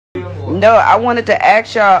No, I wanted to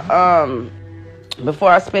ask y'all,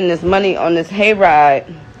 before I spend this money on this hayride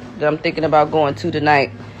that I'm thinking about going to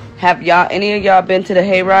tonight, have any of y'all been to the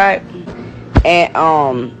hayride? And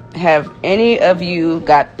have any of you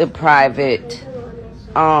got the private,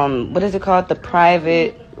 what is it called? The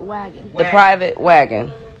private wagon. The private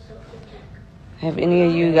wagon. Have any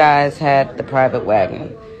of you guys had the private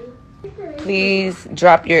wagon? Please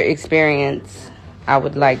drop your experience. I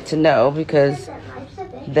would like to know, because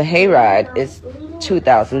the hayride is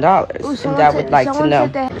 $2,000, and I would like to know.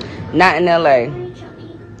 Not in LA.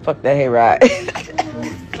 Fuck the hayride.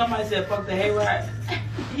 Somebody said fuck the hayride.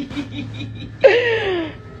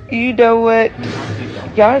 You know what?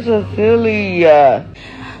 Y'all so silly.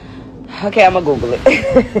 Okay, I'm gonna Google it.